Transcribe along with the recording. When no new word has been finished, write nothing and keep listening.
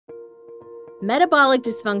Metabolic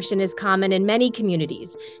dysfunction is common in many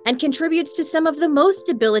communities and contributes to some of the most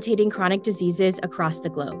debilitating chronic diseases across the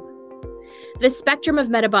globe. The spectrum of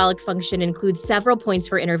metabolic function includes several points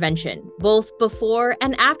for intervention, both before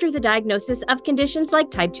and after the diagnosis of conditions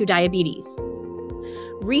like type 2 diabetes.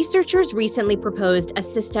 Researchers recently proposed a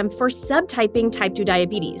system for subtyping type 2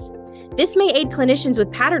 diabetes. This may aid clinicians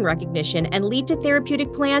with pattern recognition and lead to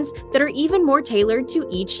therapeutic plans that are even more tailored to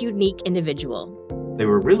each unique individual. They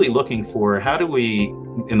were really looking for how do we,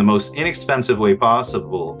 in the most inexpensive way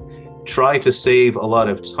possible, try to save a lot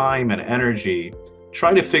of time and energy,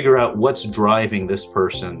 try to figure out what's driving this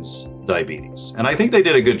person's diabetes. And I think they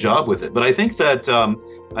did a good job with it. But I think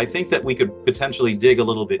that we could potentially dig a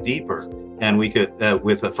little bit deeper, and we could,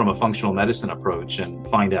 from a functional medicine approach, and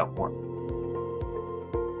find out more.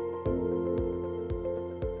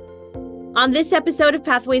 On this episode of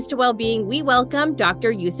Pathways to Wellbeing, we welcome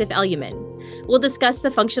Dr. Yusuf Elyoumen. We'll discuss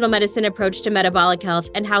the functional medicine approach to metabolic health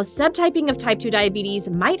and how subtyping of type 2 diabetes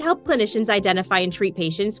might help clinicians identify and treat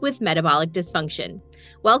patients with metabolic dysfunction.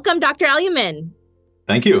 Welcome, Dr. Elyoumen.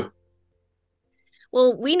 Thank you.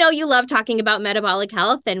 Well, we know you love talking about metabolic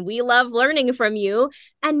health, and we love learning from you.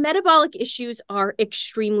 And metabolic issues are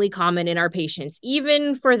extremely common in our patients,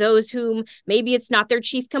 even for those whom maybe it's not their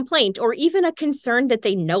chief complaint or even a concern that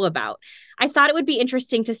they know about. I thought it would be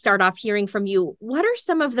interesting to start off hearing from you. What are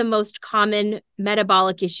some of the most common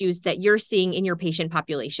metabolic issues that you're seeing in your patient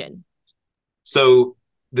population? So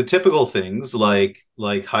the typical things like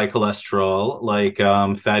high cholesterol, like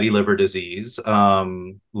fatty liver disease,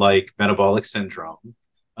 like metabolic syndrome.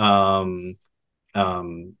 I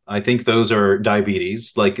think those are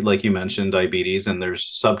diabetes, like you mentioned, diabetes, and there's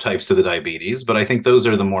subtypes of the diabetes, but I think those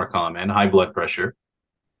are the more common. High blood pressure.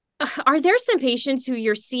 Are there some patients who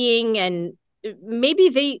you're seeing and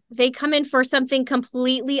maybe they come in for something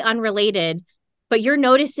completely unrelated, but you're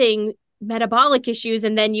noticing metabolic issues,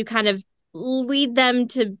 and then you kind of lead them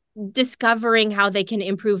to discovering how they can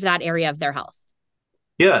improve that area of their health?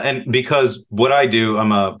 Yeah, and because what I do,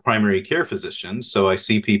 I'm a primary care physician, so I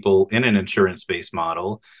see people in an insurance-based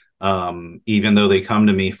model. Even though they come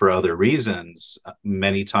to me for other reasons,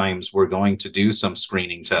 many times we're going to do some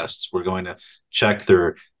screening tests. We're going to check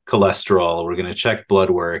their cholesterol. We're going to check blood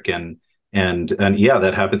work, and yeah,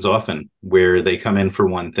 that happens often where they come in for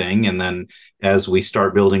one thing, and then as we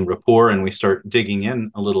start building rapport and we start digging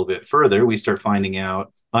in a little bit further, we start finding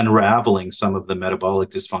out, unraveling some of the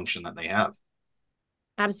metabolic dysfunction that they have.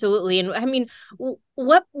 Absolutely. And I mean,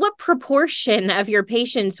 what proportion of your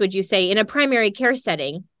patients would you say in a primary care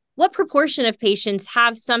setting, what proportion of patients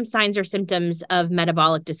have some signs or symptoms of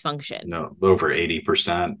metabolic dysfunction? No, over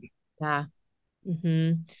 80%. Yeah.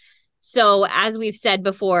 Mm-hmm. So as we've said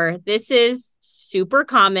before, this is super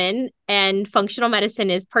common, and functional medicine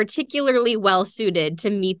is particularly well suited to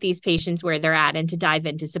meet these patients where they're at and to dive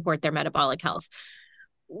in to support their metabolic health.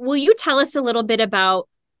 Will you tell us a little bit about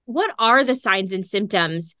what are the signs and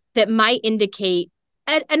symptoms that might indicate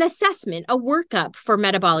an assessment, a workup for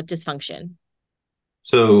metabolic dysfunction?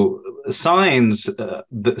 So the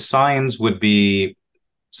signs would be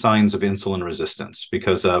signs of insulin resistance,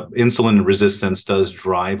 because insulin resistance does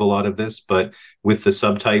drive a lot of this. But with the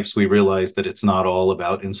subtypes, we realize that it's not all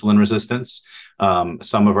about insulin resistance.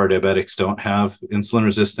 Some of our diabetics don't have insulin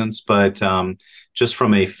resistance, but just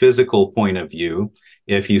from a physical point of view,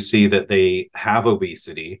 if you see that they have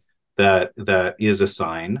obesity, that is a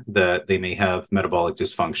sign that they may have metabolic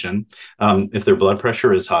dysfunction. If their blood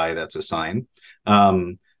pressure is high, that's a sign.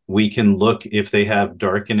 We can look if they have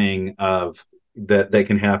darkening of that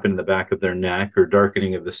can happen in the back of their neck, or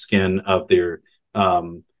darkening of the skin of their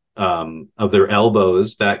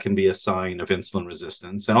elbows. That can be a sign of insulin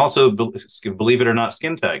resistance. And also, believe it or not,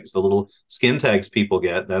 skin tags, the little skin tags people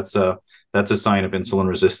get, that's a sign of insulin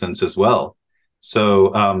resistance as well.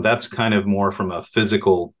 So that's kind of more from a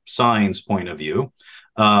physical signs point of view.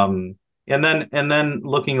 And then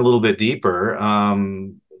looking a little bit deeper,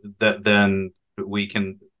 then we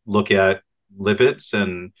can look at lipids,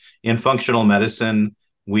 and in functional medicine,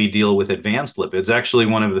 we deal with advanced lipids. Actually,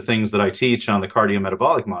 one of the things that I teach on the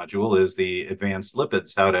cardiometabolic module is the advanced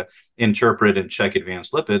lipids, how to interpret and check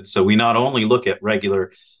advanced lipids. So we not only look at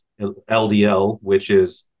regular LDL, which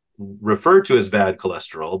is referred to as bad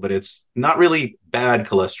cholesterol, but it's not really bad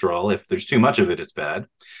cholesterol. If there's too much of it, it's bad.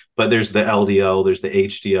 But there's the LDL, there's the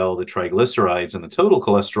HDL, the triglycerides, and the total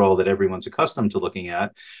cholesterol that everyone's accustomed to looking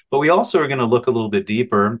at. But we also are going to look a little bit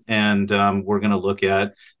deeper, and we're going to look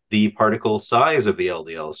at the particle size of the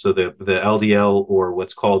LDL. So the LDL, or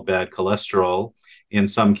what's called bad cholesterol, in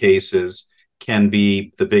some cases can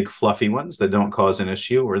be the big fluffy ones that don't cause an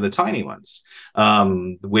issue, or the tiny ones,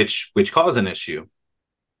 which cause an issue.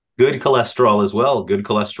 good cholesterol as well. Good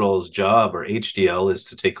cholesterol's job, or HDL, is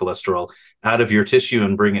to take cholesterol out of your tissue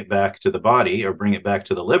and bring it back to the body, or bring it back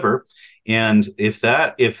to the liver. And if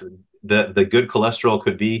the good cholesterol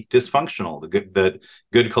could be dysfunctional, the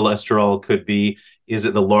good cholesterol could be, is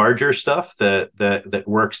it the larger stuff that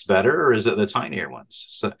works better, or is it the tinier ones?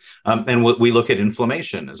 So, and we look at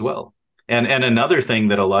inflammation as well. And another thing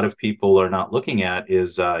that a lot of people are not looking at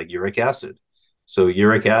is uric acid. So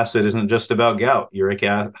uric acid isn't just about gout.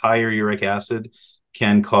 Higher uric acid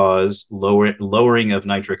can cause lowering of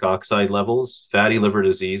nitric oxide levels, fatty liver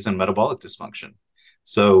disease, and metabolic dysfunction.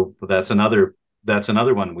 So that's another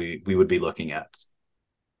one we would be looking at.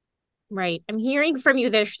 Right. I'm hearing from you.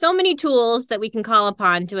 There's so many tools that we can call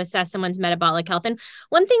upon to assess someone's metabolic health. And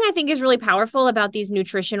one thing I think is really powerful about these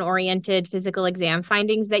nutrition-oriented physical exam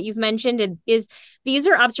findings that you've mentioned is these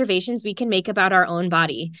are observations we can make about our own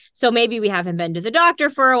body. So maybe we haven't been to the doctor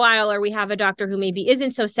for a while, or we have a doctor who maybe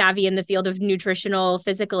isn't so savvy in the field of nutritional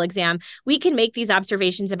physical exam. We can make these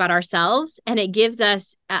observations about ourselves, and it gives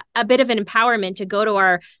us a bit of an empowerment to go to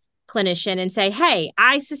our clinician and say, hey,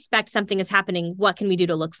 I suspect something is happening. What can we do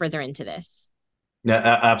to look further into this? Yeah,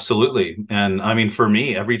 absolutely. And I mean, for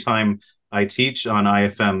me, every time I teach on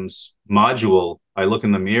IFM's module, I look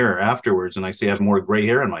in the mirror afterwards and I see I have more gray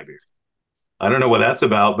hair in my beard. I don't know what that's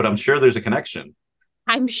about, but I'm sure there's a connection.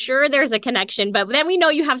 I'm sure there's a connection, but then we know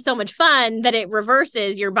you have so much fun that it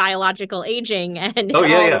reverses your biological aging, and oh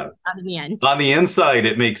yeah. In the end. On the inside,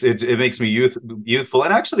 it makes me youthful,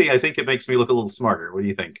 and actually, I think it makes me look a little smarter. What do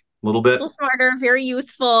you think? A little bit? A little smarter, very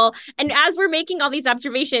youthful. And as we're making all these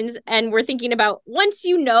observations, and we're thinking about, once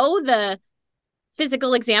you know the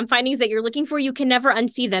physical exam findings that you're looking for, you can never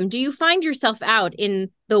unsee them. Do you find yourself out in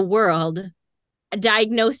the world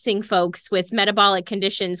diagnosing folks with metabolic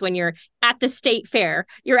conditions when you're at the state fair,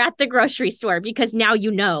 you're at the grocery store, because now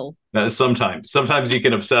you know? Sometimes you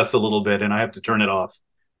can obsess a little bit, and I have to turn it off.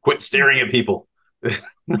 Quit staring at people.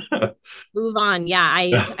 Move on. Yeah,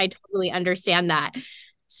 I totally understand that.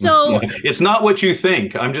 So it's not what you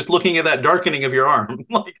think. I'm just looking at that darkening of your arm.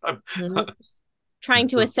 Like I'm trying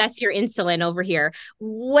to assess your insulin over here,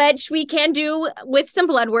 which we can do with some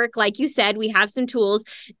blood work. Like you said, we have some tools.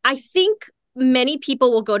 I think many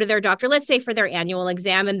people will go to their doctor, let's say for their annual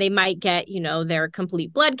exam, and they might get, their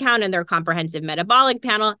complete blood count and their comprehensive metabolic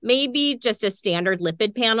panel, maybe just a standard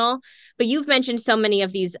lipid panel. But you've mentioned so many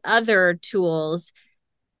of these other tools.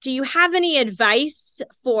 Do you have any advice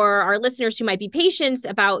for our listeners who might be patients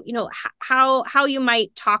about, how you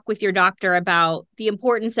might talk with your doctor about the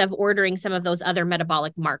importance of ordering some of those other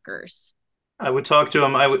metabolic markers? I would talk to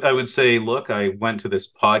him. I would say, look, I went to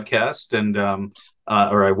this podcast and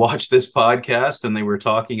or I watched this podcast, and they were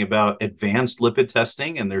talking about advanced lipid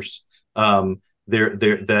testing, and there's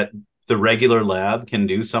that the regular lab can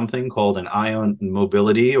do something called an ion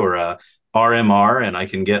mobility, or a RMR, and I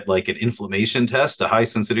can get like an inflammation test, a high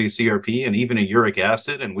sensitivity CRP, and even a uric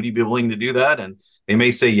acid. And would you be willing to do that? And they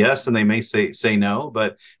may say yes, and they may say no,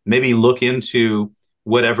 but maybe look into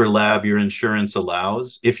whatever lab your insurance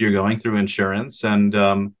allows if you're going through insurance, and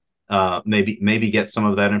maybe get some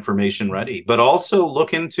of that information ready. But also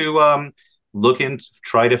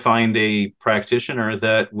try to find a practitioner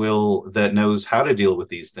that knows how to deal with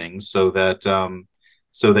these things, so that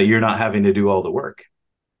you're not having to do all the work.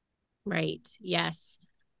 Right. Yes.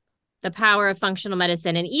 The power of functional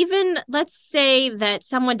medicine. And even let's say that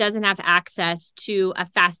someone doesn't have access to a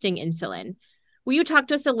fasting insulin. Will you talk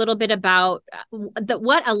to us a little bit about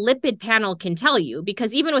what a lipid panel can tell you?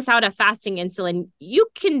 Because even without a fasting insulin, you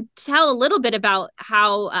can tell a little bit about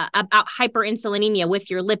how about hyperinsulinemia with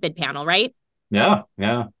your lipid panel, right? Yeah.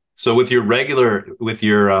 So with your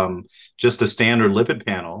just a standard lipid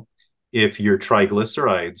panel, if your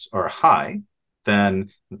triglycerides are high, then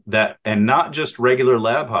that, and not just regular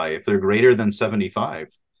lab high, if they're greater than 75,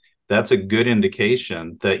 that's a good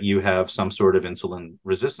indication that you have some sort of insulin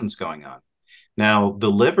resistance going on. Now, the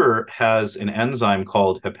liver has an enzyme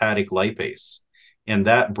called hepatic lipase, and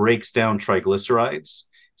that breaks down triglycerides.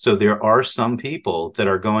 So there are some people that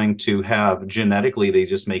are going to have, genetically, they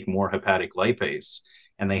just make more hepatic lipase,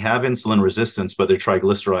 and they have insulin resistance, but their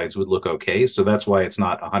triglycerides would look okay. So that's why it's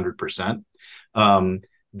not 100%.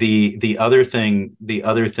 The other thing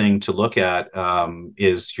to look at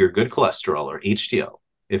is your good cholesterol, or HDL.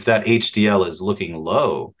 If that HDL is looking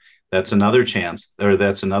low, that's another chance, or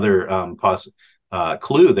that's another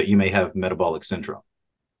clue that you may have metabolic syndrome.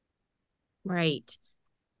 Right.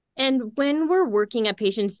 And when we're working at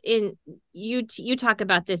patients, you talk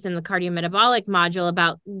about this in the cardiometabolic module,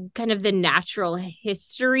 about kind of the natural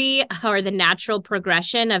history or the natural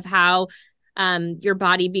progression of how your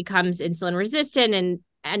body becomes insulin resistant, and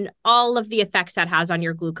and all of the effects that has on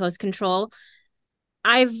your glucose control.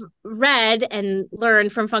 I've read and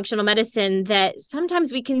learned from functional medicine that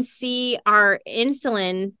sometimes we can see our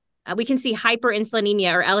insulin, we can see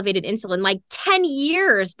hyperinsulinemia or elevated insulin like 10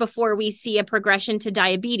 years before we see a progression to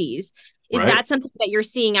diabetes. Is Right. that something that you're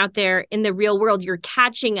seeing out there in the real world? You're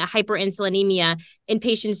catching a hyperinsulinemia in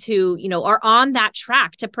patients who, are on that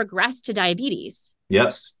track to progress to diabetes?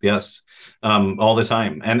 Yes, yes, all the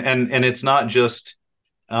time. And it's not just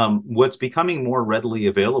what's becoming more readily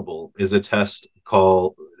available is a test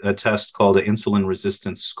called an insulin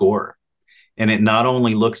resistance score, and it not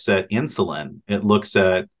only looks at insulin, it looks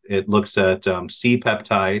at C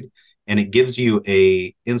peptide, and it gives you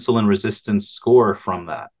a insulin resistance score from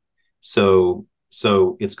that. So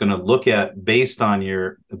it's going to look at based on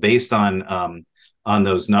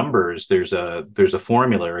those numbers. There's a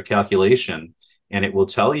formula or a calculation, and it will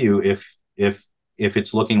tell you if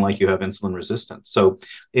it's looking like you have insulin resistance. So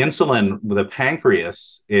insulin, the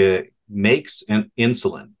pancreas, it makes an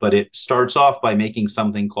insulin, but it starts off by making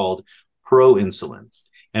something called proinsulin.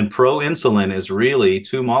 And proinsulin is really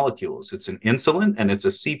two molecules. It's an insulin and it's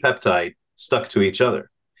a C-peptide stuck to each other.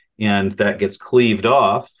 And that gets cleaved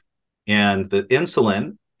off. And the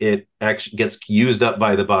insulin, it actually gets used up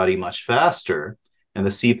by the body much faster. And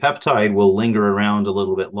the C-peptide will linger around a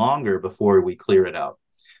little bit longer before we clear it out.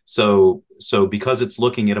 So because it's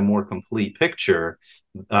looking at a more complete picture,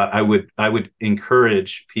 I would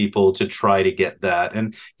encourage people to try to get that.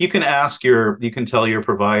 And you can tell your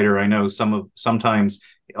provider. I know sometimes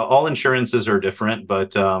all insurances are different,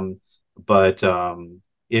 but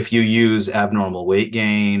if you use abnormal weight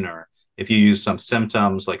gain, or if you use some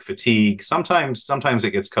symptoms like fatigue, sometimes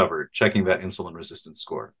it gets covered, checking that insulin resistance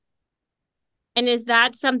score. And is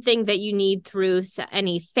that something that you need through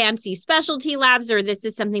any fancy specialty labs, or this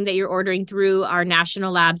is something that you're ordering through our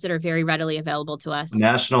national labs that are very readily available to us?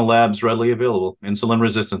 National labs readily available, insulin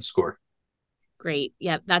resistance score. Great.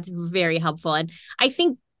 Yep, that's very helpful. And I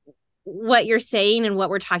think what you're saying and what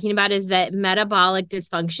we're talking about is that metabolic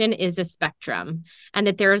dysfunction is a spectrum, and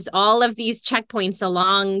that there's all of these checkpoints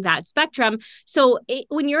along that spectrum. So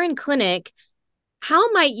when you're in clinic, how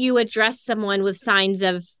might you address someone with signs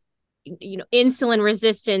of insulin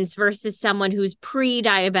resistance versus someone who's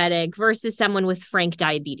pre-diabetic versus someone with frank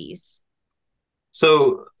diabetes?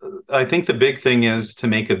 So I think the big thing is to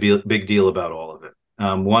make a big deal about all of it.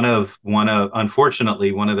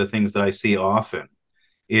 Unfortunately, one of the things that I see often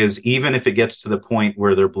is, even if it gets to the point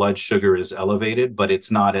where their blood sugar is elevated, but it's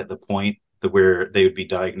not at the point where they would be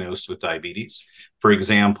diagnosed with diabetes. For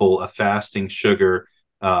example, a fasting sugar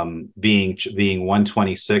being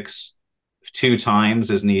 126 2 times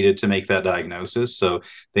is needed to make that diagnosis. So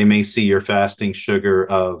they may see your fasting sugar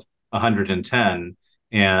of 110,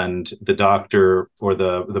 and the doctor or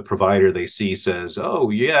the provider they see says, "Oh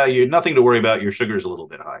yeah, you're nothing to worry about. Your sugar's a little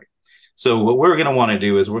bit high." So what we're going to want to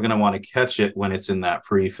do is we're going to want to catch it when it's in that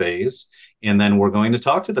pre-phase, and then we're going to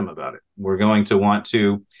talk to them about it. We're going to want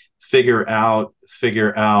to figure out.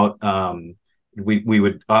 We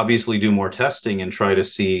would obviously do more testing and try to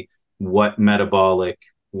see what metabolic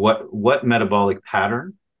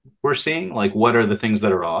pattern we're seeing, like what are the things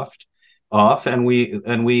that are off, and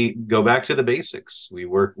we go back to the basics. We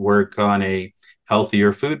work on a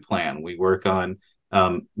healthier food plan. We work on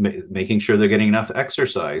making sure they're getting enough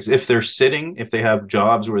exercise. If they have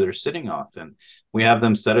jobs where they're sitting often, we have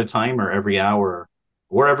them set a timer every hour,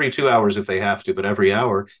 or every 2 hours if they have to, but every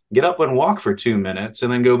hour, get up and walk for 2 minutes and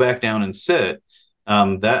then go back down and sit.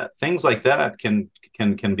 That things like that can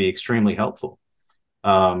be extremely helpful.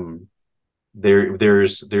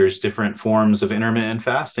 There's different forms of intermittent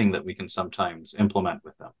fasting that we can sometimes implement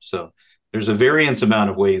with them. So there's a variance amount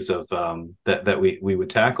of ways of that we would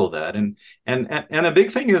tackle that. And the big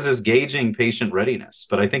thing is gauging patient readiness.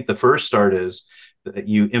 But I think the first start is that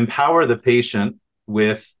you empower the patient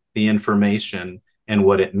with the information and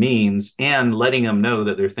what it means, and letting them know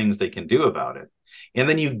that there are things they can do about it. And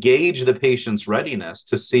then you gauge the patient's readiness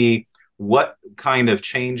to see what kind of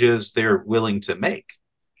changes they're willing to make.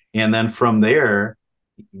 And then from there,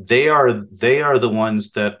 they are the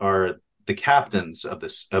ones that are the captains of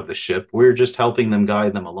the ship. We're just helping them,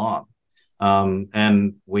 guide them along.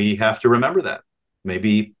 And we have to remember that.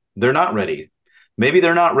 Maybe they're not ready. Maybe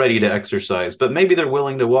they're not ready to exercise, but maybe they're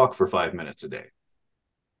willing to walk for 5 minutes a day.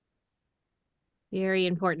 Very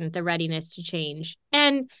important, the readiness to change.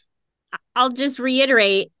 And I'll just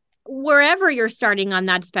reiterate, wherever you're starting on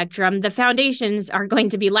that spectrum, the foundations are going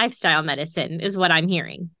to be lifestyle medicine, is what I'm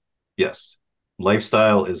hearing. Yes.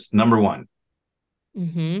 Lifestyle is number one.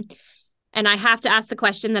 Mm-hmm. And I have to ask the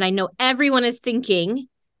question that I know everyone is thinking: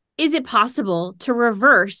 is it possible to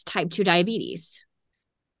reverse type 2 diabetes?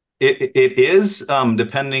 It is,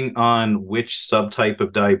 depending on which subtype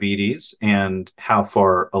of diabetes and how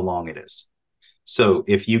far along it is. So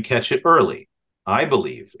if you catch it early, I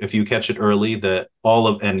believe if you catch it early,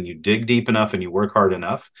 and you dig deep enough and you work hard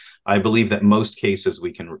enough, I believe that most cases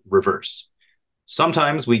we can reverse.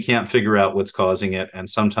 Sometimes we can't figure out what's causing it, and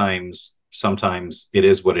sometimes it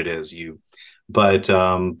is what it is. But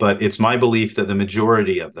it's my belief that the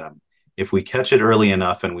majority of them, if we catch it early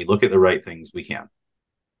enough and we look at the right things, we can.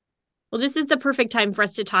 Well, this is the perfect time for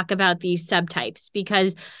us to talk about these subtypes,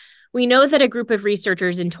 because we know that a group of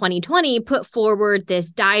researchers in 2020 put forward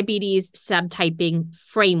this diabetes subtyping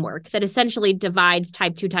framework that essentially divides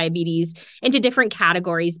type 2 diabetes into different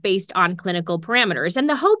categories based on clinical parameters. And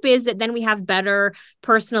the hope is that then we have better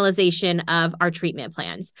personalization of our treatment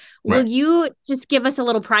plans. Right. Will you just give us a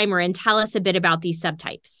little primer and tell us a bit about these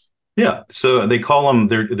subtypes? Yeah, so they call them,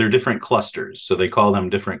 they're different clusters. So they call them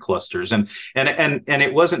different clusters, and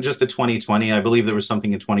it wasn't just the 2020. I believe there was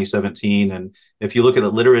something in 2017. And if you look at the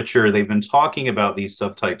literature, they've been talking about these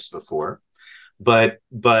subtypes before. But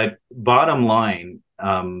bottom line,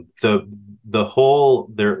 the whole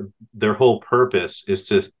their whole purpose is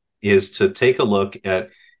to take a look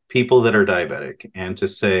at people that are diabetic and to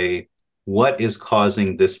say what is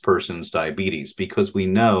causing this person's diabetes, because we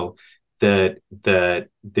know that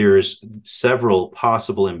there's several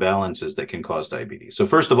possible imbalances that can cause diabetes. So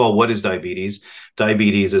first of all, what is diabetes?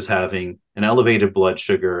 Diabetes is having an elevated blood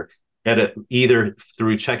sugar either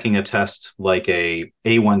through checking a test like a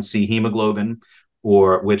A1C hemoglobin,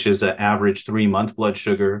 or which is an average 3-month blood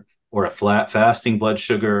sugar, or a flat fasting blood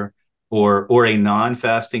sugar, or a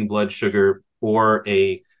non-fasting blood sugar, or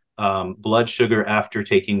a blood sugar after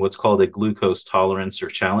taking what's called a glucose tolerance or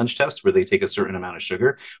challenge test, where they take a certain amount of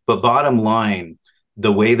sugar. But bottom line,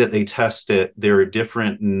 the way that they test it, there are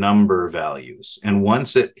different number values. And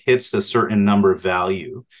once it hits a certain number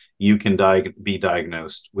value, you can be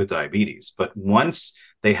diagnosed with diabetes. But once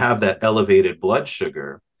they have that elevated blood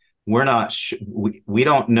sugar, we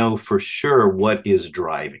don't know for sure what is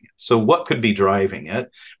driving it. So what could be driving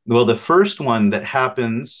it? Well, the first one that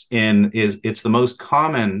happens it's the most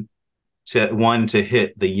common to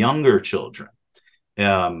hit the younger children,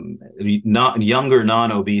 not younger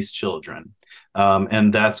non-obese children,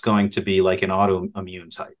 and that's going to be like an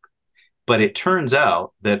autoimmune type. But it turns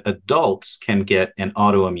out that adults can get an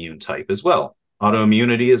autoimmune type as well.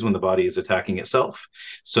 Autoimmunity is when the body is attacking itself.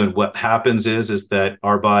 So what happens is that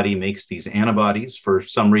our body makes these antibodies for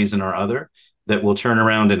some reason or other that will turn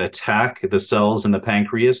around and attack the cells in the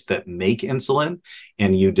pancreas that make insulin,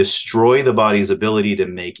 and you destroy the body's ability to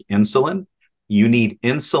make insulin. You need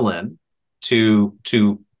insulin to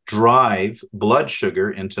drive blood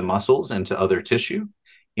sugar into muscles, into other tissue.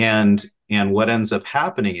 And what ends up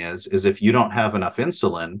happening is if you don't have enough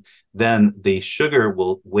insulin, then the sugar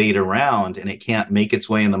will wait around and it can't make its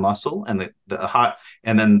way in the muscle, and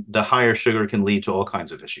then the higher sugar can lead to all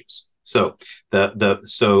kinds of issues. So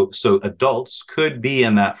so adults could be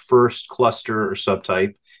in that first cluster or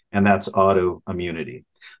subtype, and that's autoimmunity.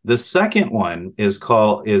 The second one is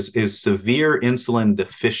severe insulin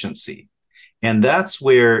deficiency. And that's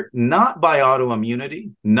where, not by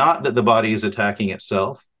autoimmunity, not that the body is attacking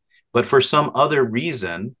itself, but for some other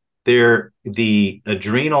reason, the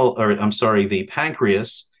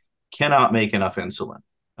pancreas cannot make enough insulin.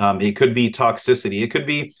 It could be toxicity. It could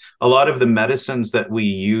be a lot of the medicines that we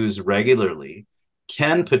use regularly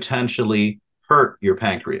can potentially hurt your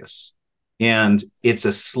pancreas. And it's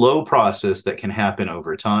a slow process that can happen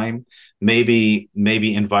over time, maybe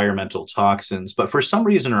environmental toxins, but for some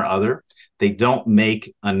reason or other, they don't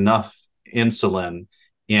make enough insulin,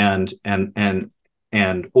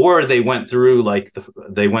 or they went through like an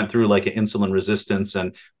insulin resistance,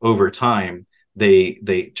 and over time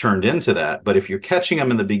they turned into that. But if you're catching them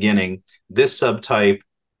in the beginning, this subtype,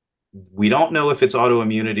 we don't know if it's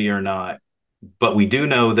autoimmunity or not, but we do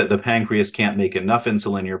know that the pancreas can't make enough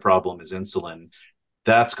insulin. Your problem is insulin.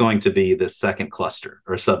 That's going to be the second cluster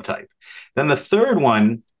or subtype. Then the third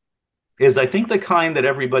one is, I think, the kind that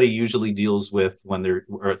everybody usually deals with when they're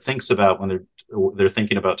thinking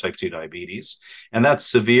about type 2 diabetes, and that's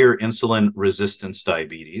severe insulin resistance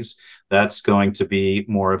diabetes. That's going to be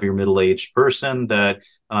more of your middle-aged person that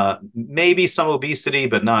maybe some obesity,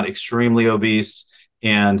 but not extremely obese.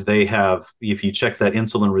 And they have, if you check that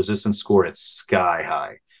insulin resistance score, it's sky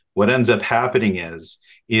high. What ends up happening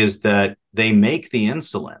is that they make the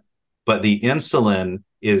insulin, but the insulin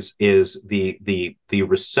is the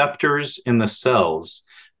receptors in the cells.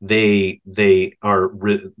 They are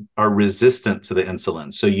resistant to the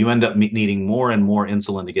insulin, so you end up needing more and more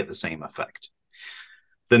insulin to get the same effect.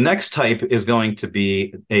 The next type is going to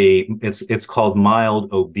be it's called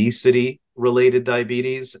mild obesity related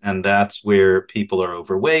diabetes, and that's where people are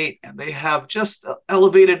overweight and they have just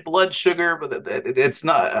elevated blood sugar, but it's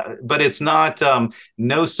not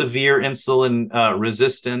no severe insulin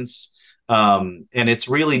resistance. And it's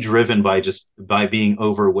really driven by being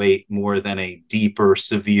overweight more than a deeper,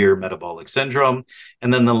 severe metabolic syndrome.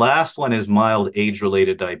 And then the last one is mild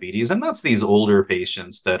age-related diabetes, and that's these older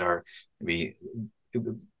patients that are maybe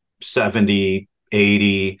 70,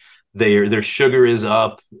 80. Their sugar is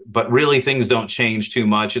up, but really things don't change too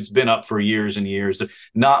much. It's been up for years and years.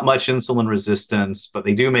 Not much insulin resistance, but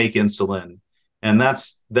they do make insulin. And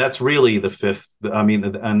that's really the fifth. I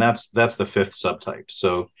mean, and that's the fifth subtype.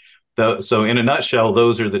 So in a nutshell,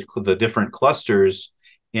 those are the different clusters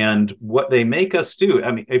and what they make us do.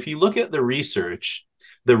 I mean, if you look at the research,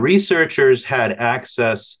 the researchers had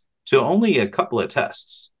access to only a couple of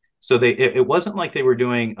tests. So it wasn't like they were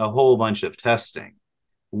doing a whole bunch of testing.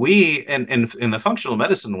 We in the functional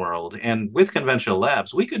medicine world and with conventional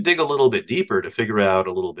labs, we could dig a little bit deeper to figure out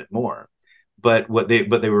a little bit more. But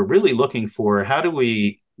they were really looking for, how do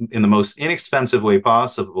we, in the most inexpensive way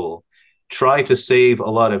possible, try to save a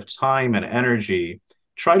lot of time and energy,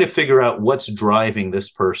 try to figure out what's driving this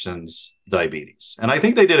person's diabetes. And I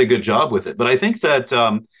think they did a good job with it. But I think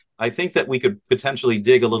that we could potentially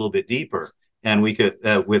dig a little bit deeper, and we could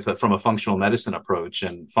from a functional medicine approach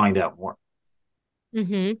and find out more.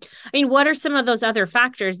 I mean, what are some of those other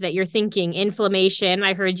factors that you're thinking? Inflammation,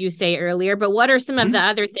 I heard you say earlier, but what are some of the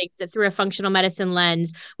other things that through a functional medicine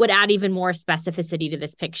lens would add even more specificity to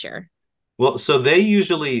this picture? Well, so they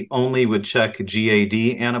usually only would check GAD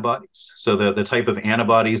antibodies. So the type of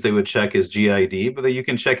antibodies they would check is GID, but you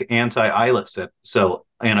can check anti-islet cell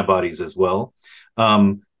antibodies as well.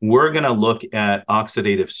 We're going to look at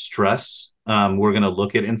oxidative stress. We're going to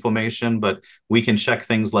look at inflammation, but we can check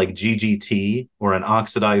things like GGT or an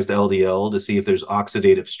oxidized LDL to see if there's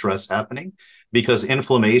oxidative stress happening, because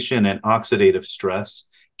inflammation and oxidative stress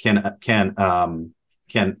can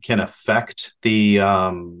affect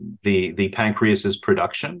the pancreas's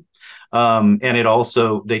production, and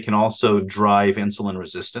they can also drive insulin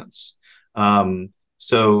resistance.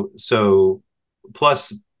 So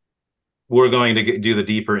plus, we're going to do the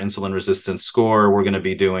deeper insulin resistance score. We're going to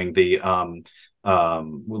be doing the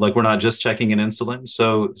we're not just checking an insulin.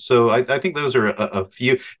 So I think those are a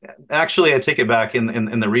few. Actually, I take it back.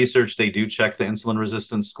 In the research, they do check the insulin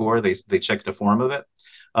resistance score. They check the form of it.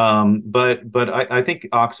 But I think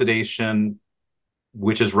oxidation,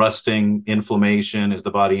 which is rusting, inflammation, is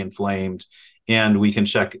the body inflamed, and we can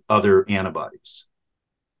check other antibodies.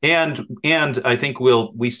 And I think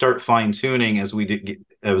we start fine tuning as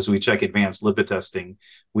we check advanced lipid testing.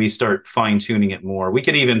 We start fine tuning it more. We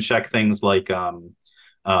can even check things like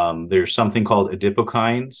there's something called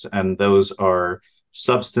adipokines, and those are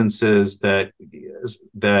substances that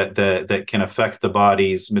can affect the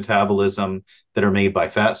body's metabolism that are made by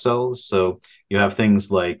fat cells. So you have things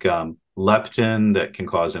like leptin that can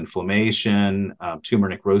cause inflammation, tumor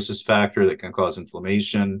necrosis factor that can cause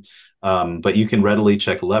inflammation. But you can readily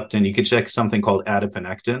check leptin. You could check something called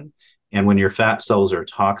adiponectin. And when your fat cells are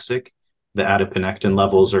toxic, the adiponectin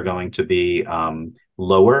levels are going to be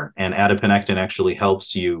lower. And adiponectin actually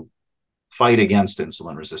helps you fight against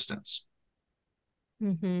insulin resistance.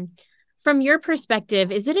 From your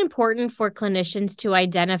perspective, is it important for clinicians to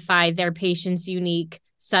identify their patient's unique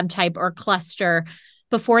subtype or cluster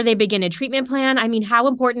before they begin a treatment plan? I mean, how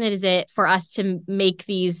important is it for us to make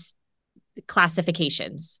these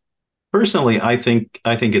classifications? Personally, I think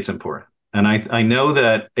it's important. And I know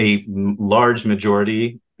that a large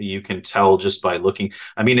majority, you can tell just by looking.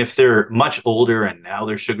 I mean, if they're much older and now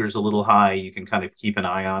their sugar's a little high, you can kind of keep an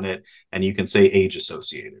eye on it, and you can say age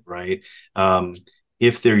associated, right?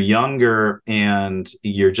 If they're younger and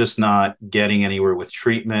you're just not getting anywhere with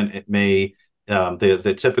treatment, it may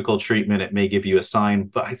the typical treatment, it may give you a sign.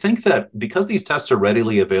 But I think that because these tests are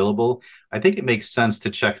readily available, I think it makes sense to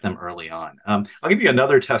check them early on. I'll give you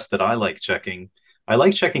another test that I like checking. I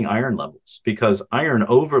like checking iron levels, because iron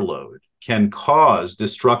overload can cause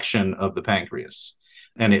destruction of the pancreas,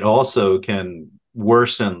 and it also can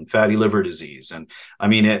worsen fatty liver disease. And I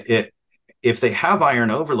mean, if they have iron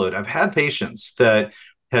overload, I've had patients that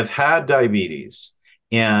have had diabetes,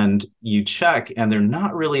 and you check and they're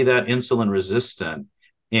not really that insulin resistant,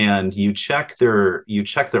 and you check their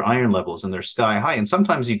iron levels and they're sky high, and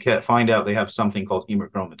sometimes you can find out they have something called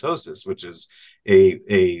hemochromatosis, which is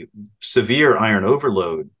a severe iron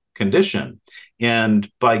overload condition. And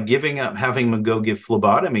by having them go give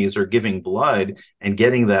phlebotomies or giving blood and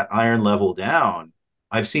getting that iron level down,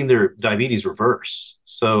 I've seen their diabetes reverse.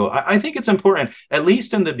 So I think it's important, at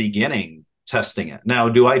least in the beginning, testing it. Now,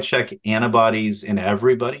 do I check antibodies in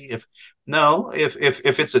everybody? If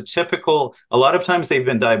it's a typical, a lot of times they've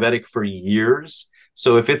been diabetic for years.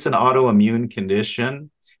 So if it's an autoimmune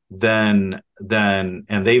condition, then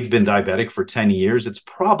and they've been diabetic for 10 years, it's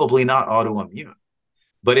probably not autoimmune.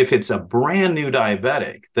 But if it's a brand new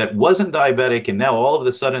diabetic that wasn't diabetic and now all of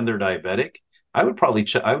a sudden they're diabetic, I would probably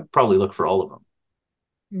look for all of them.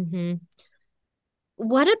 Mm-hmm.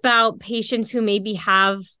 What about patients who maybe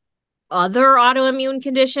have other autoimmune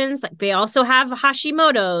conditions? Like they also have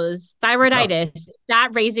Hashimoto's, thyroiditis. Oh, Is that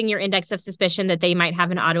raising your index of suspicion that they might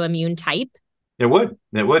have an autoimmune type? it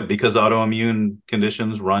would because autoimmune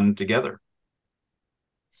conditions run together.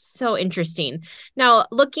 So interesting. Now,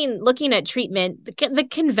 looking at treatment, the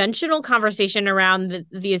conventional conversation around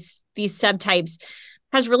these subtypes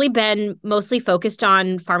has really been mostly focused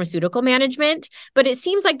on pharmaceutical management, but it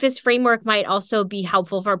seems like this framework might also be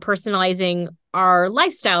helpful for personalizing our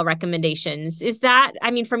lifestyle recommendations. Is that,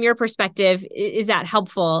 I mean, from your perspective, is that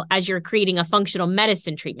helpful as you're creating a functional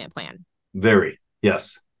medicine treatment plan? Very,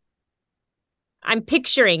 yes. I'm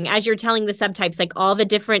picturing, as you're telling the subtypes, like all the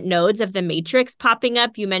different nodes of the matrix popping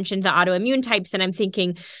up. You mentioned the autoimmune types, and I'm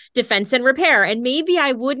thinking defense and repair. And maybe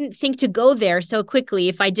I wouldn't think to go there so quickly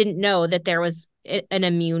if I didn't know that there was an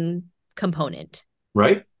immune component.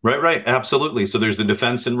 Right. Absolutely. So there's the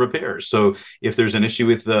defense and repair. So if there's an issue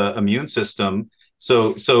with the immune system,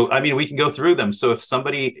 so I mean, we can go through them. So if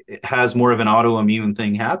somebody has more of an autoimmune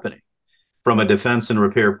thing happening from a defense and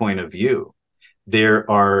repair point of view, there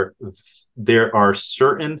are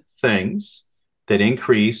certain things that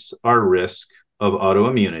increase our risk of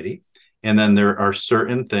autoimmunity, and then there are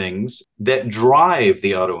certain things that drive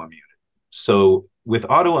the autoimmunity. So with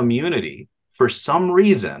autoimmunity, for some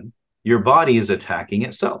reason, your body is attacking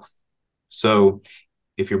itself. So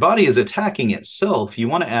if your body is attacking itself, you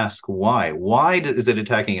want to ask why. Why is it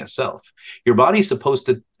attacking itself? Your body's supposed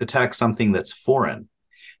to attack something that's foreign.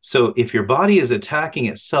 So if your body is attacking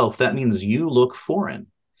itself, that means you look foreign.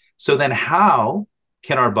 So then how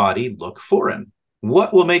can our body look foreign?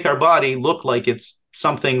 What will make our body look like it's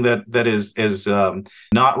something that is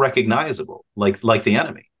not recognizable, like the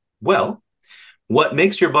enemy? Well, what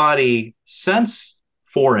makes your body sense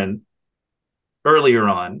foreign earlier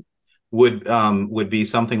on would be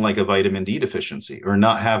something like a vitamin D deficiency or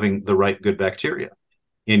not having the right good bacteria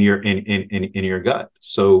in your gut.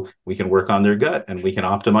 So we can work on their gut and we can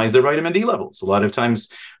optimize their vitamin D levels. A lot of times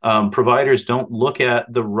providers don't look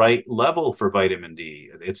at the right level for vitamin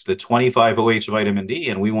D. It's the 25 OH vitamin D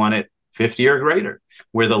and we want it 50 or greater,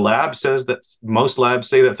 where the lab says that most labs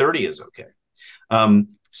say that 30 is okay.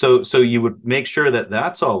 So you would make sure that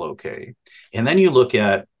that's all okay. And then you look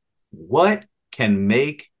at what can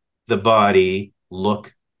make the body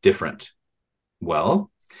look different. Well,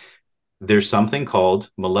 there's something called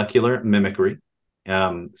molecular mimicry.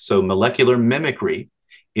 So molecular mimicry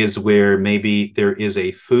is where maybe there is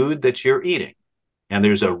a food that you're eating, and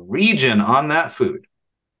there's a region on that food,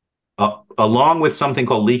 along with something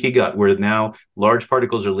called leaky gut, where now large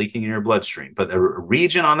particles are leaking in your bloodstream, but a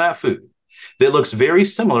region on that food that looks very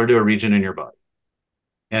similar to a region in your body.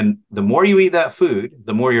 And the more you eat that food,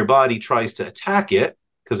 the more your body tries to attack it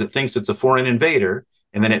because it thinks it's a foreign invader,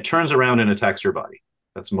 and then it turns around and attacks your body.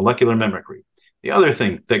 That's molecular mimicry. The other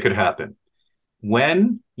thing that could happen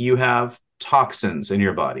when you have toxins in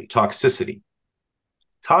your body, toxicity,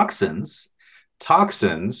 toxins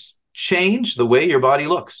change the way your body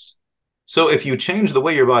looks. So if you change the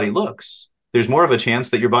way your body looks, there's more of a chance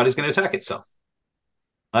that your body's going to attack itself.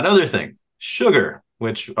 Another thing, sugar,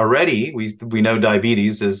 which already we know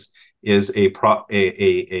diabetes is a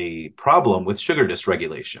problem with sugar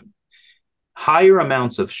dysregulation. Higher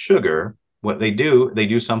amounts of sugar, what they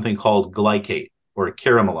do something called glycate or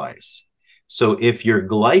caramelize. So if you're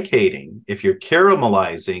glycating, if you're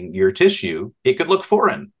caramelizing your tissue, it could look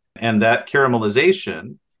foreign. And that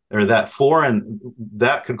caramelization or that foreign,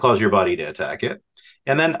 that could cause your body to attack it.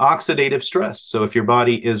 And then oxidative stress. So if your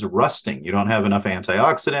body is rusting, you don't have enough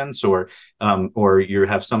antioxidants, or you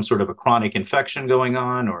have some sort of a chronic infection going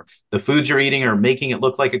on, or the foods you're eating are making it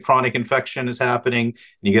look like a chronic infection is happening, and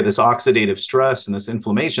you get this oxidative stress and this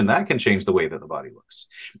inflammation, that can change the way that the body looks.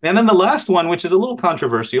 And then the last one, which is a little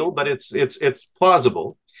controversial, but it's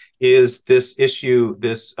plausible, is this issue,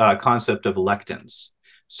 this concept of lectins.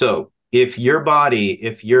 So if your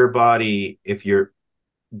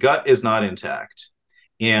gut is not intact,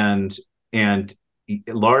 and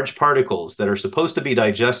large particles that are supposed to be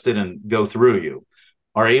digested and go through you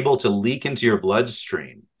are able to leak into your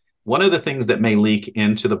bloodstream, one of the things that may leak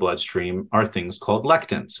into the bloodstream are things called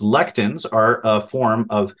lectins. Lectins are a form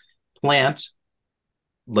of plant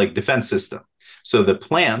like defense system. So the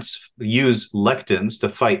plants use lectins to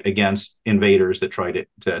fight against invaders that try to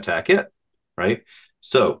attack it, right?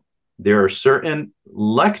 So there are certain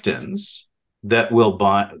lectins that will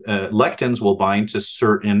bind, lectins will bind to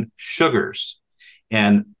certain sugars.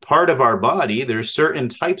 And part of our body, there's certain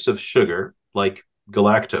types of sugar, like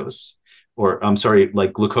galactose, or I'm sorry,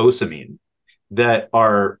 like glucosamine, that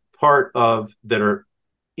are that are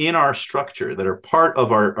in our structure, that are part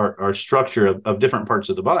of our structure of different parts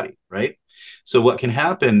of the body, right? So what can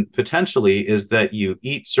happen potentially is that you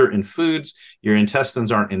eat certain foods, your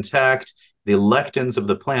intestines aren't intact, the lectins of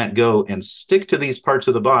the plant go and stick to these parts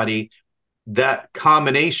of the body. That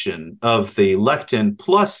combination of the lectin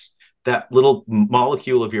plus that little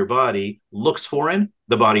molecule of your body looks foreign,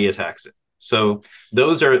 the body attacks it. So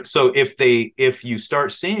those are, so if you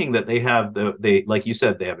start seeing that they like you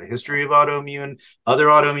said, they have a history of other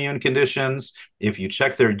autoimmune conditions, if you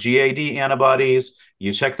check their GAD antibodies,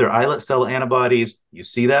 you check their islet cell antibodies, you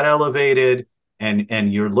see that elevated,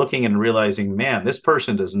 and you're looking and realizing, man, this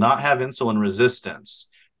person does not have insulin resistance,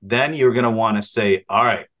 then you're going to want to say, all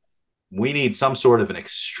right, we need some sort of an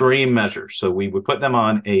extreme measure. So we would put them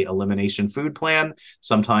on a elimination food plan,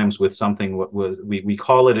 sometimes with something we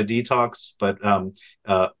call it a detox, but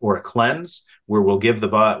or a cleanse, where we'll give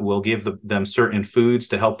them certain foods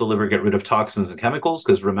to help the liver get rid of toxins and chemicals.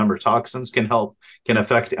 Because remember, toxins can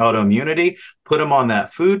affect autoimmunity. Put them on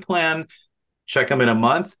that food plan, check them in a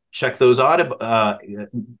month, check those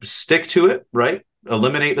stick to it, right?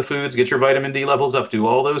 Eliminate the foods, get your vitamin D levels up, do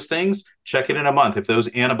all those things, check it in a month. If those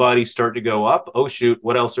antibodies start to go up, oh shoot,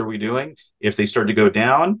 what else are we doing? If they start to go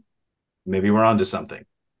down, maybe we're onto something.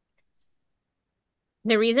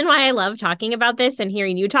 The reason why I love talking about this and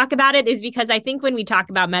hearing you talk about it is because I think when we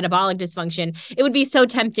talk about metabolic dysfunction, it would be so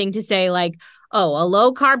tempting to say like, oh, a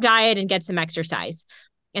low carb diet and get some exercise,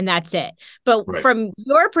 and that's it. But right. From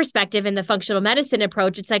your perspective in the functional medicine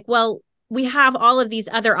approach, it's like, well, we have all of these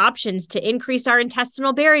other options to increase our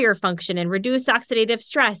intestinal barrier function and reduce oxidative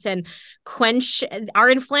stress and quench our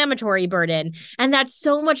inflammatory burden. And that's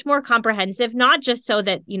so much more comprehensive, not just so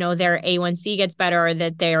that, their A1C gets better or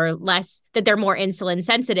that they're more insulin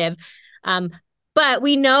sensitive. But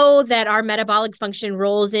we know that our metabolic function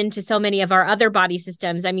rolls into so many of our other body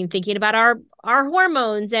systems. I mean, thinking about our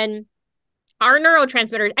hormones and our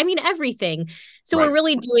neurotransmitters, everything. So right. We're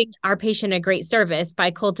really doing our patient a great service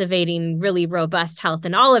by cultivating really robust health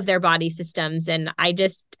in all of their body systems. And I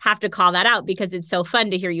just have to call that out because it's so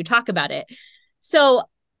fun to hear you talk about it. So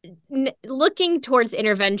looking towards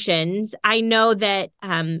interventions, I know that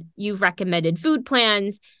you've recommended food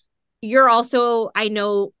plans. You're also, I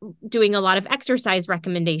know, doing a lot of exercise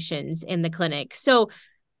recommendations in the clinic. So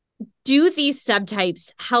do these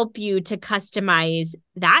subtypes help you to customize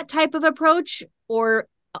that type of approach, or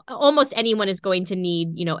almost anyone is going to need,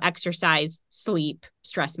 exercise, sleep,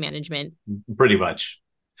 stress management? Pretty much.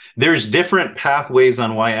 There's different pathways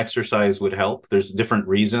on why exercise would help. There's different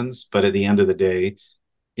reasons, but at the end of the day,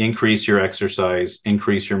 increase your exercise,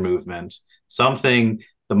 increase your movement. The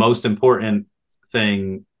most important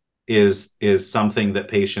thing is something that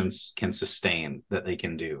patients can sustain, that they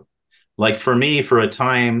can do. Like for me, for a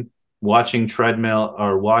time, watching treadmill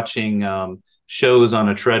or watching shows on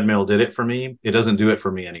a treadmill did it for me. It doesn't do it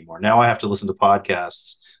for me anymore. Now I have to listen to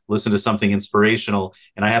podcasts, listen to something inspirational,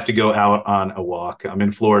 and I have to go out on a walk. I'm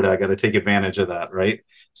in Florida. I got to take advantage of that, right?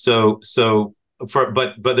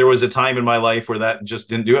 But there was a time in my life where that just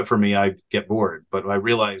didn't do it for me. I get bored. But I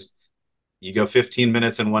realized you go 15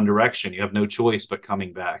 minutes in one direction, you have no choice but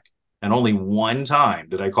coming back. And only one time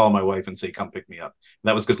did I call my wife and say, come pick me up. And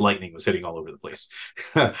that was because lightning was hitting all over the place.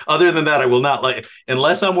 Other than that, I will not,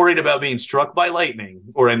 unless I'm worried about being struck by lightning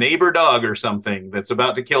or a neighbor dog or something that's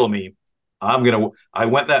about to kill me, I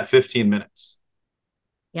went that 15 minutes.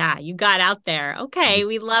 Yeah, you got out there. Okay, mm-hmm.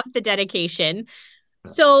 We love the dedication.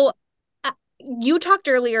 So you talked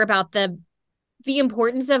earlier about the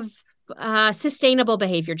importance of sustainable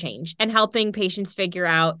behavior change and helping patients figure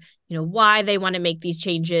out, why they want to make these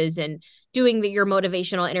changes and doing your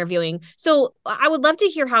motivational interviewing. So I would love to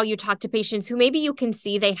hear how you talk to patients who maybe you can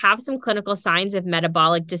see they have some clinical signs of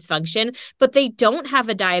metabolic dysfunction, but they don't have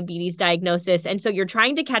a diabetes diagnosis. And so you're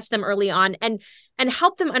trying to catch them early on and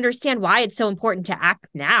help them understand why it's so important to act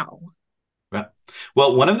now. Right.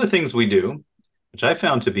 Well, one of the things we do, which I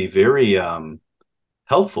found to be very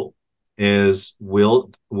helpful, is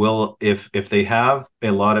if they have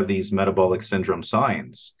a lot of these metabolic syndrome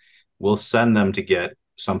signs, we'll send them to get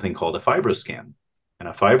something called a fibroscan. And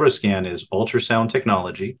a fibroscan is ultrasound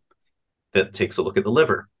technology that takes a look at the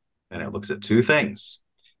liver. and it looks at two things.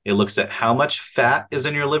 It looks at how much fat is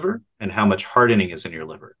in your liver and how much hardening is in your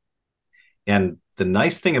liver. And the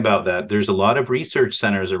nice thing about that, there's a lot of research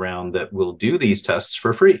centers around that will do these tests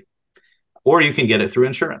for free, or you can get it through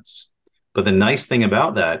insurance. But the nice thing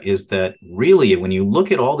about that is that really, when you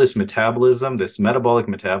look at all this metabolism, this metabolic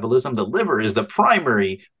metabolism, the liver is the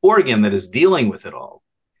primary organ that is dealing with it all.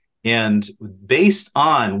 And based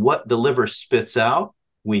on what the liver spits out,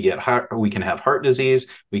 we can have heart disease,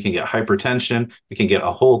 we can get hypertension, we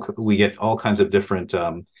get all kinds of different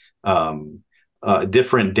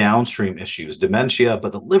different downstream issues, dementia.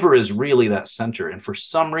 But the liver is really that center. And for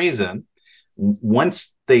some reason,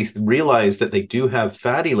 once they realize that they do have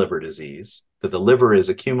fatty liver disease, that the liver is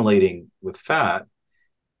accumulating with fat,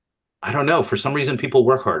 I don't know, for some reason people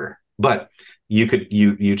work harder. But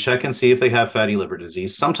you check and see if they have fatty liver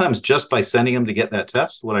disease. Sometimes just by sending them to get that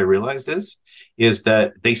test, what I realized is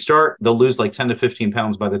that they'll lose like 10 to 15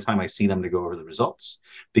 pounds by the time I see them to go over the results,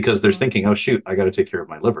 because they're thinking, oh shoot, I got to take care of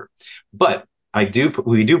my liver. But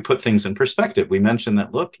we do put things in perspective. We mentioned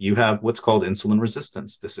that, look, you have what's called insulin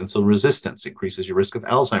resistance. This insulin resistance increases your risk of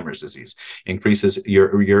Alzheimer's disease, increases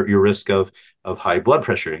your risk of high blood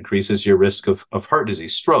pressure, increases your risk of heart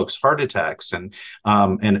disease, strokes, heart attacks. And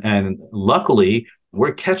luckily,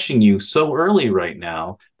 we're catching you so early right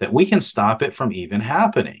now that we can stop it from even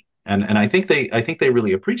happening. And I think they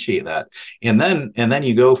really appreciate that. And then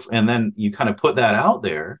you kind of put that out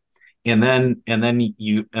there. And then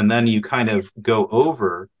you kind of go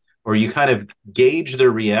over, or you kind of gauge their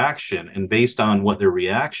reaction, and based on what their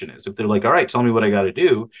reaction is, if they're like, all right, tell me what I got to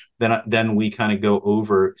do, then we kind of go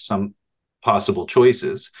over some possible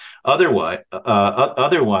choices. Otherwise,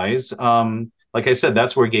 like I said,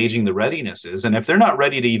 that's where gauging the readiness is. And if they're not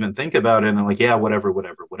ready to even think about it, and they're like, yeah,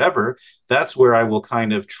 whatever, that's where I will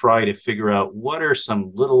kind of try to figure out what are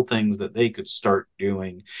some little things that they could start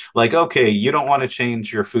doing. Like, okay, you don't want to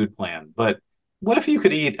change your food plan, but what if you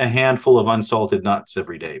could eat a handful of unsalted nuts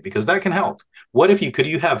every day? Because that can help. What if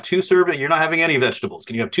you have 2 servings? You're not having any vegetables.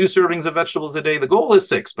 Can you have 2 servings of vegetables a day? The goal is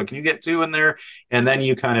 6, but can you get 2 in there? And then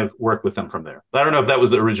you kind of work with them from there. I don't know if that was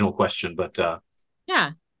the original question, but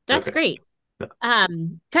yeah, that's okay. great.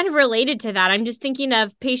 Kind of related to that, I'm just thinking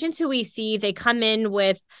of patients who we see, they come in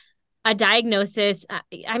with a diagnosis.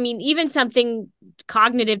 I mean, even something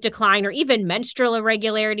cognitive decline or even menstrual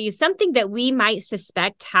irregularities, something that we might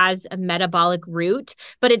suspect has a metabolic root,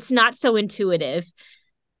 but it's not so intuitive.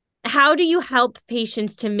 How do you help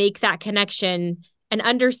patients to make that connection and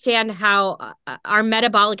understand how our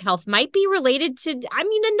metabolic health might be related to,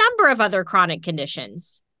 a number of other chronic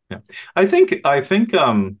conditions? Yeah, I think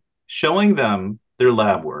showing them their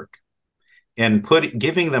lab work and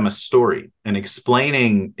giving them a story and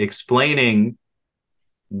explaining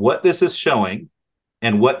what this is showing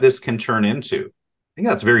and what this can turn into, I think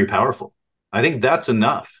that's very powerful. I think that's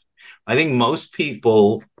enough. I think most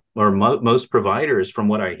people, or most providers, from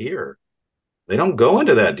what I hear, they don't go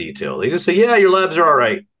into that detail. They just say, yeah, your labs are all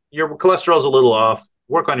right, your cholesterol's a little off,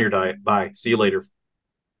 work on your diet, bye, see you later.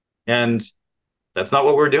 And that's not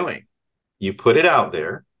what we're doing. You put it out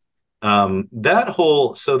there.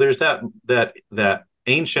 So there's that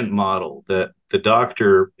ancient model that the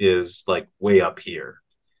doctor is like way up here,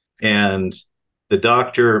 and the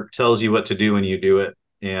doctor tells you what to do and you do it,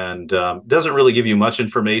 and doesn't really give you much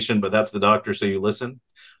information, but that's the doctor, so you listen.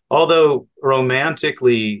 Although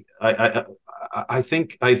romantically, I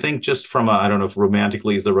think just from I don't know if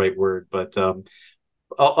romantically is the right word, but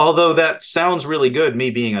although that sounds really good, me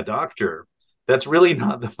being a doctor, that's really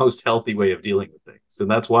not the most healthy way of dealing with things. And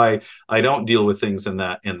that's why I don't deal with things in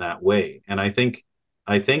that way. And I think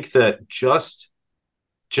that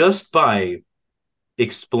just by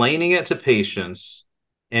explaining it to patients,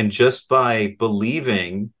 and just by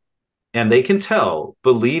believing, and they can tell,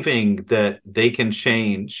 believing that they can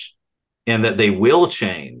change and that they will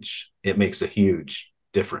change, it makes a huge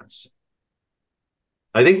difference.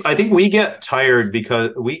 I think we get tired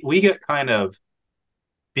because we get kind of,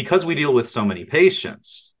 because we deal with so many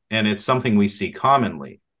patients and it's something we see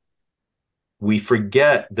commonly, we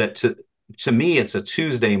forget that to me, it's a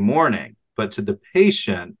Tuesday morning, but to the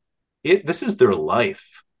patient, this is their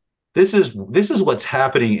life. This is what's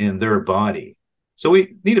happening in their body. So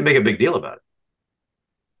we need to make a big deal about it.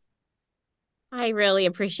 I really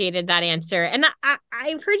appreciated that answer. And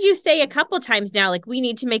I've heard you say a couple times now, like, we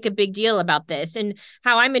need to make a big deal about this. And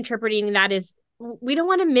how I'm interpreting that is, we don't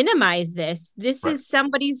want to minimize this. This is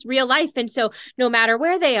somebody's real life. And so no matter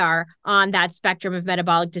where they are on that spectrum of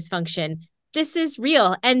metabolic dysfunction, this is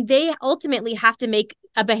real. And they ultimately have to make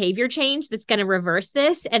a behavior change that's going to reverse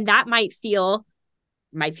this. And that might feel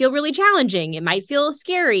might feel really challenging. It might feel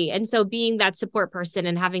scary. And so being that support person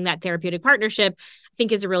and having that therapeutic partnership, I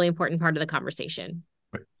think is a really important part of the conversation.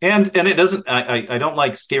 And it doesn't, I don't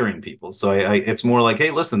like scaring people. So it's more like,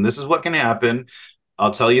 hey, listen, this is what can happen.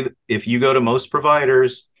 I'll tell you, if you go to most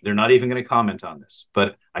providers, they're not even going to comment on this.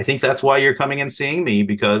 But I think that's why you're coming and seeing me,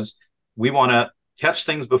 because we want to catch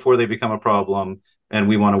things before they become a problem, and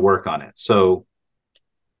we want to work on it. So,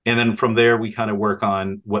 and then from there, we kind of work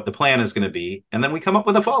on what the plan is going to be. And then we come up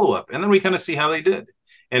with a follow-up, and then we kind of see how they did.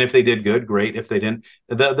 And if they did good, great. If they didn't,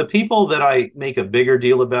 the people that I make a bigger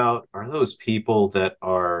deal about are those people that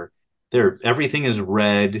are there. Everything is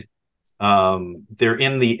red. They're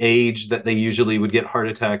in the age that they usually would get heart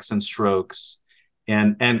attacks and strokes.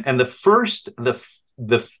 And the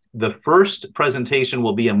first presentation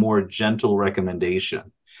will be a more gentle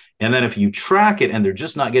recommendation. And then if you track it and they're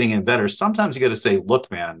just not getting it better, sometimes you got to say, look,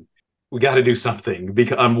 man, we got to do something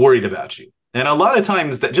because I'm worried about you. And a lot of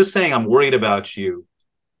times that just saying I'm worried about you,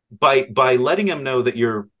 by letting them know that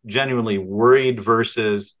you're genuinely worried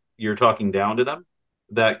versus you're talking down to them,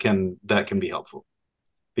 that can be helpful,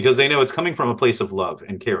 because they know it's coming from a place of love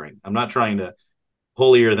and caring. I'm not trying to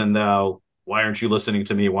holier than thou. Why aren't you listening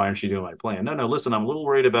to me? Why aren't you doing my plan? No, listen, I'm a little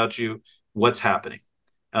worried about you. What's happening?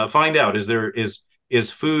 Find out,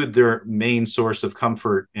 is food their main source of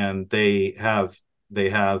comfort, and they have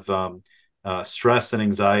stress and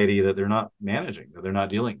anxiety that they're not managing, that they're not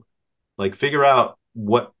dealing with. Like, figure out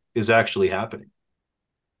what is actually happening.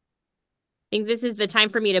 I think this is the time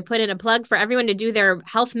for me to put in a plug for everyone to do their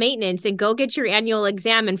health maintenance and go get your annual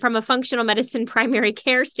exam. And from a functional medicine primary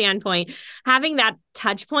care standpoint, having that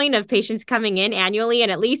touch point of patients coming in annually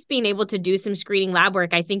and at least being able to do some screening lab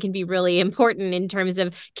work, I think can be really important in terms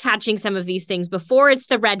of catching some of these things before it's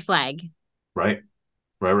the red flag. Right.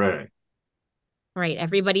 Right.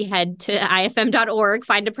 Everybody head to ifm.org,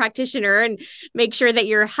 find a practitioner, and make sure that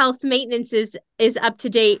your health maintenance is up to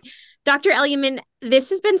date. Dr. Elyman, this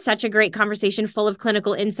has been such a great conversation full of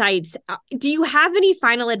clinical insights. Do you have any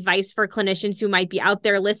final advice for clinicians who might be out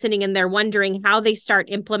there listening and they're wondering how they start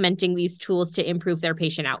implementing these tools to improve their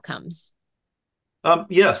patient outcomes?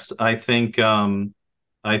 Yes, I think there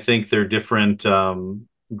are different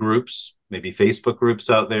groups, maybe Facebook groups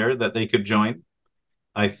out there that they could join.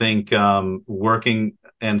 I think working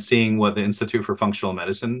and seeing what the Institute for Functional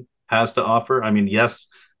Medicine has to offer. I mean, yes,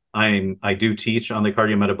 I do teach on the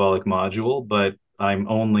cardiometabolic module, but I'm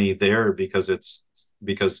only there because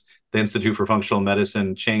the Institute for Functional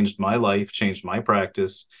Medicine changed my life, changed my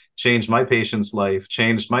practice, changed my patient's life,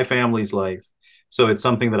 changed my family's life. So it's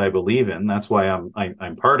something that I believe in. That's why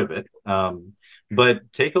I'm part of it.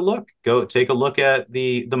 But take a look. Go take a look at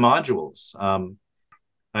the modules.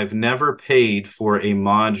 I've never paid for a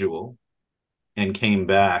module and came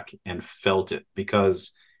back and felt it,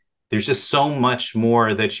 because there's just so much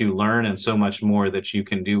more that you learn and so much more that you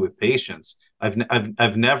can do with patients.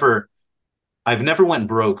 I've never went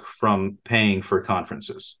broke from paying for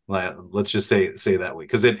conferences. Let's just say that way,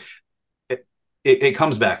 because it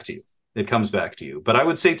comes back to you. It comes back to you. But I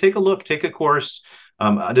would say take a look, take a course.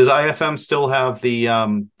 Does IFM still have the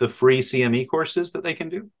free CME courses that they can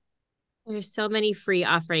do? There's so many free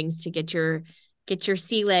offerings to get your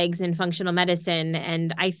sea legs in functional medicine.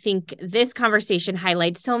 And I think this conversation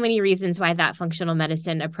highlights so many reasons why that functional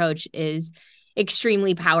medicine approach is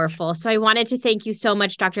extremely powerful. So I wanted to thank you so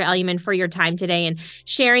much, Dr. Elyman, for your time today and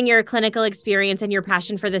sharing your clinical experience and your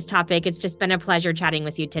passion for this topic. It's just been a pleasure chatting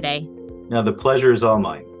with you today. Now, the pleasure is all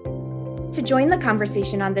mine. To join the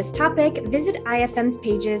conversation on this topic, visit IFM's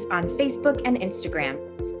pages on Facebook and Instagram.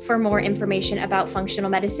 For more information about functional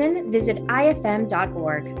medicine, visit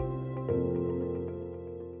ifm.org.